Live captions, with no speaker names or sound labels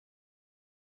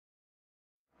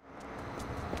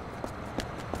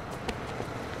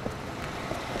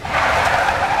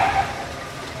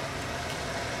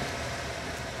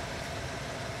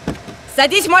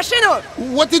Садись в машину!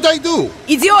 What did I do?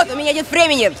 Идиот, у меня нет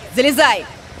времени! Залезай!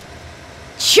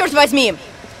 Черт возьми!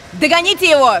 Догоните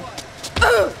его!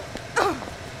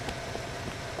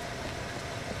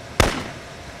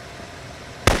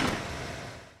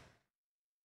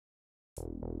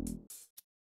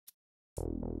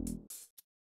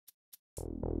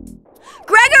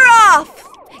 Gregorov!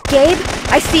 Gabe,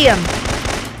 I see him.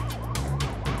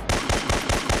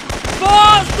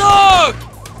 Воздух!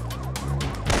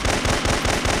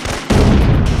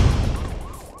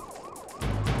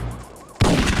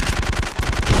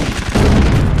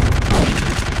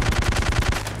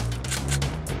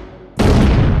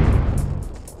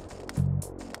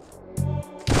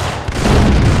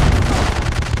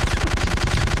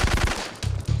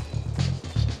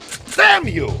 Damn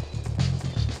you!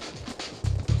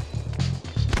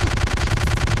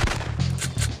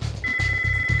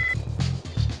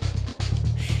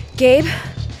 Gabe,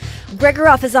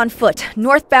 Gregorov is on foot,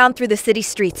 northbound through the city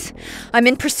streets. I'm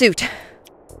in pursuit.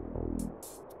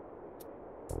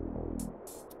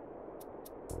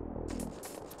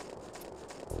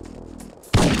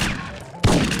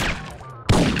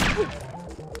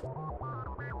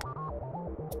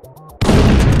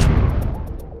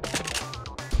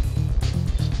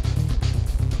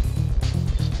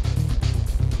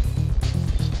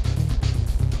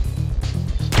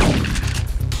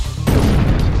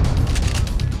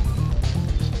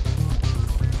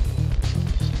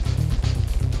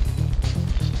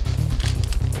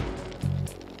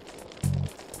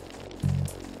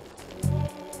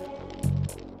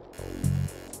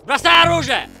 Бросай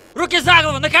оружие! Руки за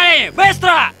голову, на колени!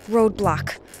 Быстро!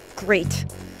 Roadblock. Great.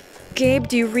 Gabe,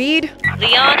 do you read?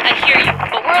 Leon, I hear you,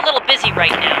 but we're a little busy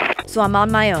right now. So I'm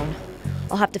on my own.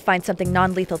 I'll have to find something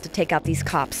non-lethal to take out these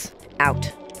cops.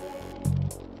 Out.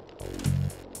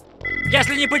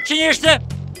 Если не подчинишься,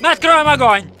 мы откроем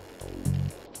огонь!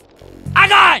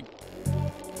 Огонь!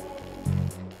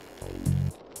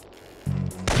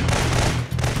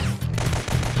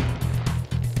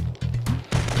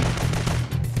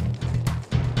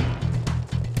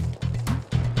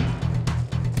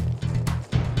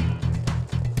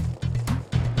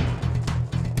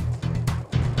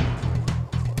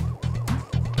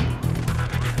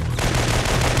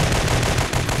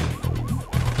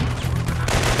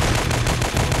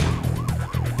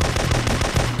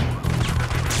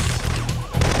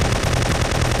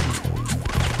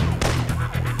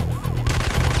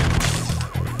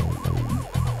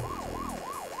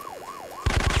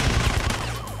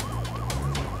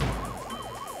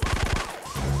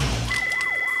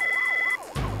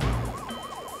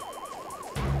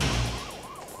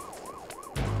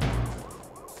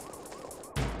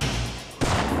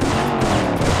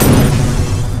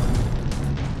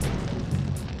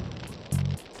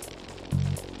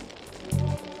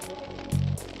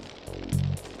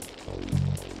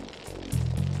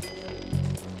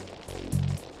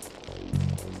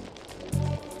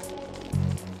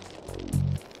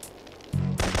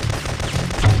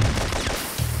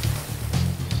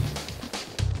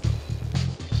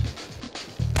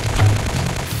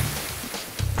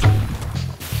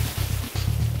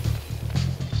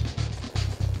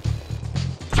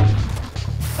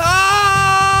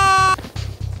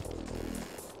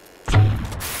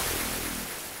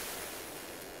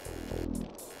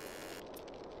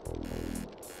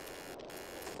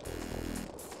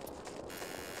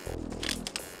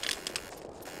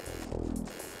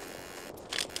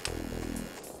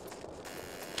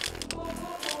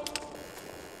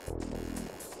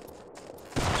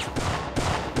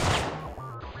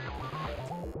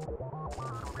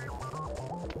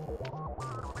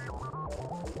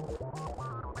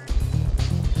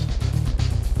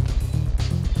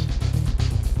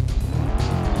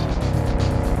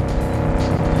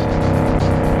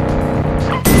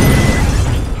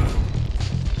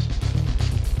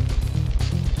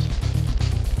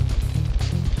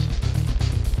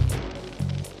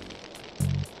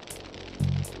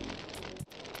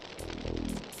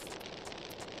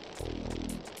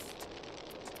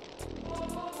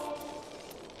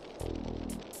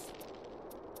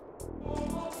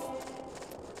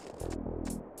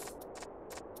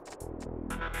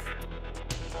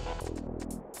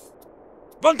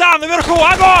 Вон там, наверху,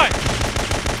 огонь!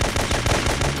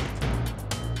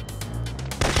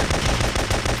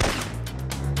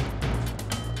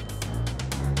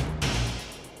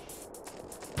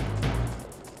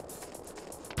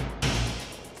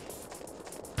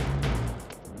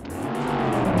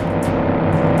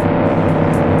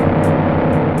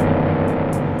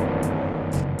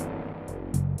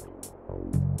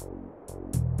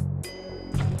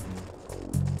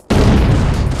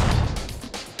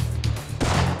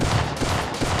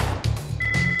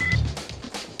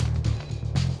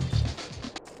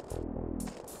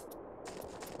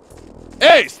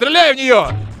 Эй, стреляй в нее!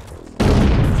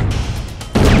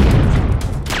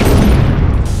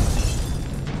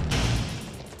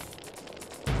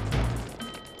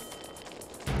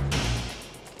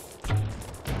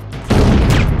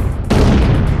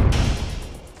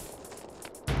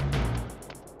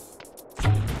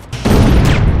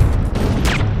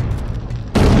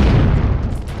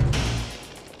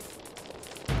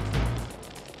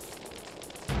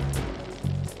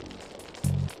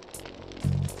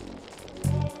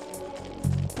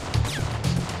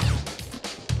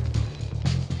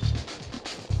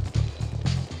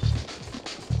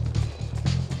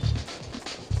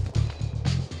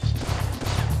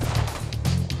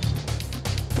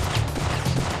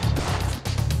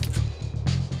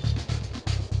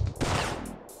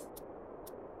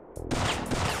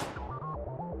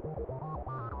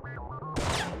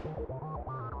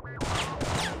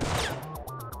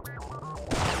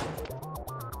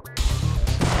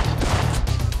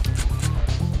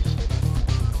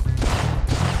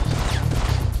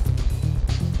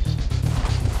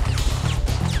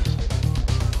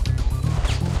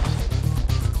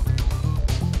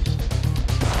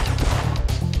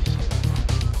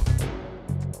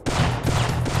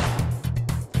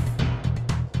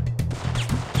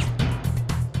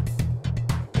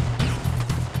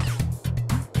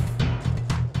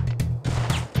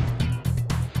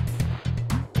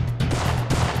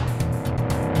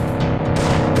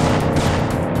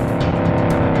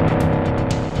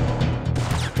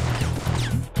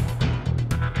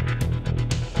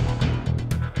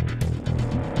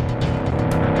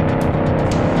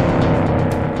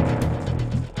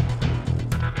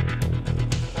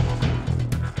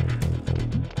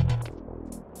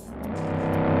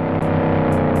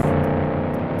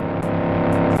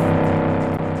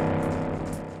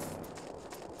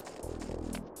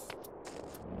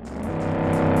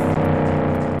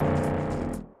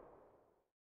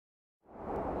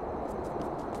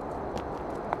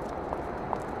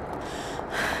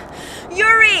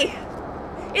 Yuri!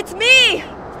 It's me!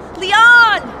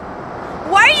 Leon!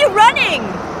 Why are you running?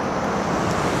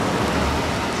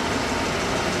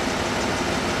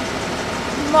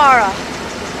 Mara.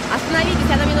 Остановитесь,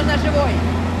 она мне нужна живой.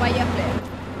 Поехали.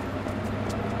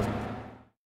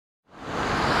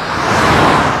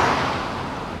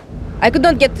 I could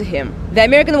not get to him. The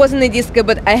American was in the disco,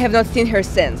 but I have not seen her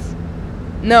since.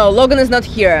 No, Logan is not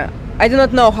here. I do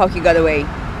not know how he got away.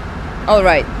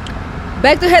 Alright.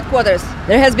 Back to headquarters.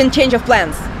 There has been change of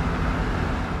plans.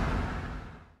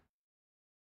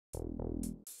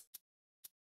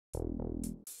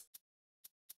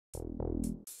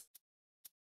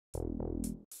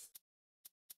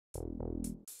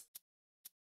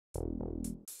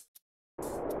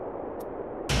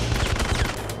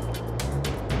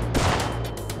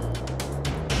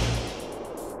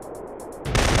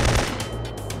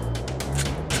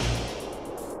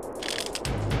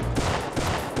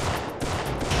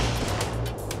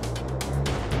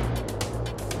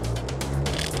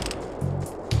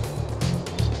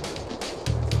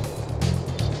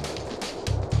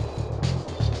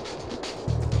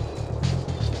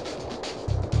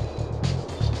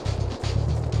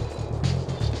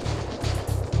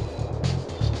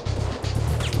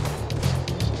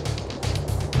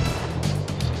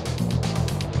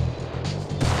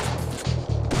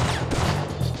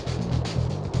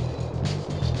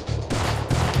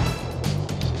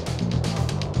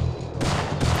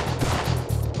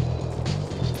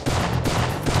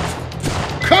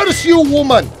 Curse you,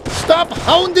 woman! Stop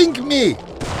hounding me!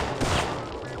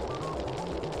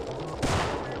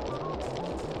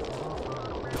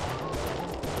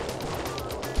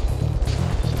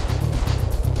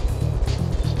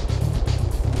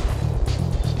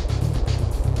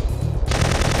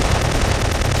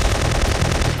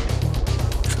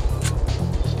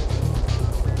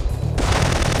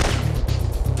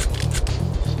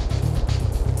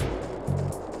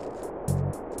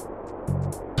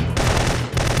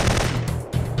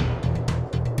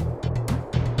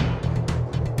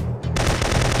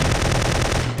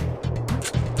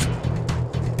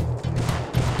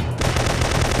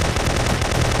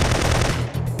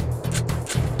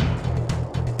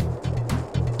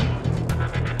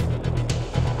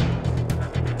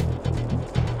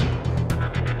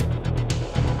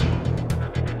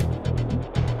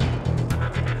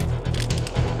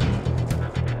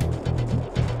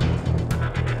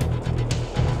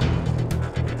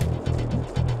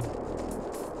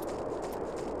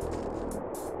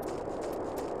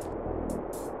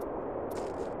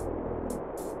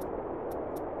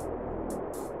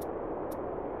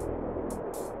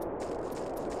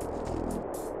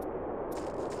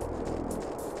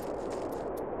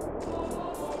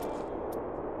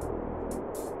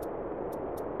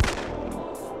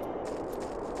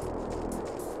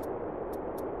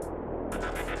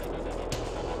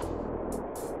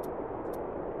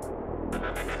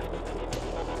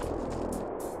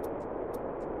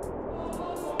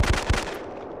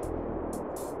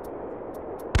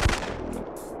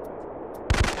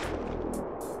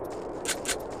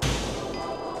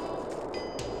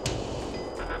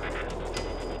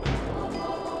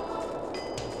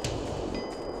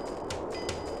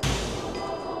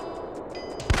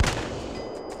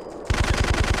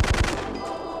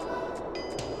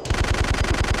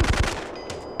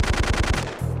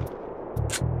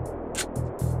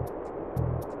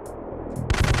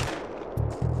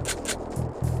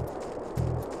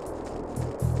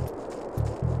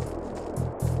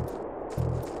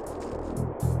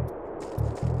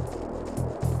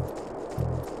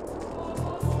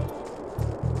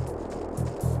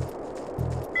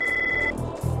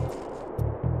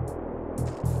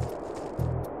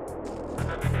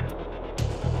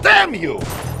 Damn you!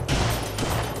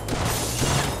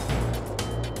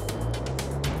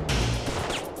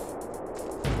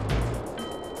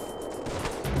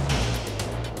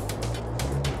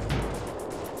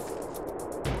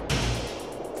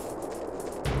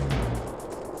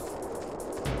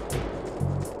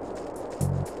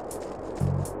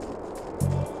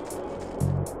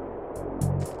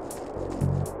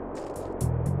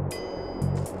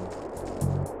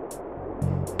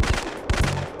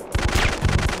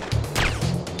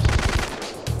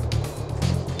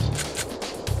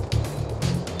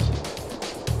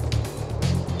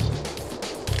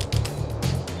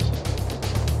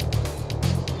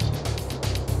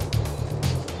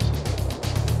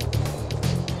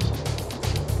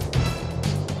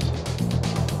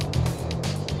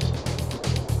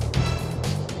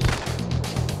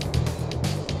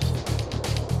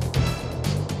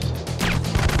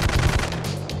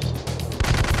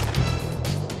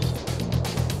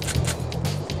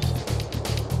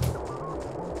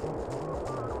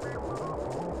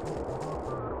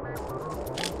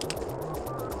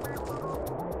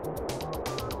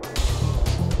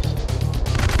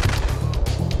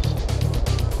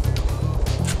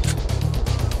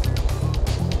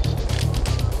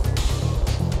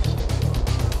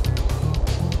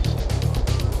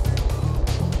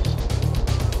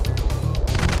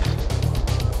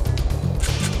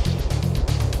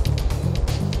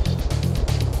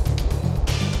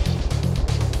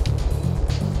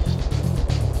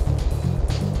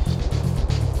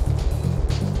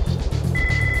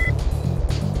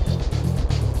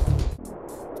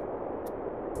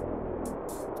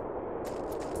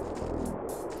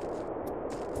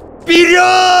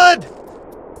 Вперед!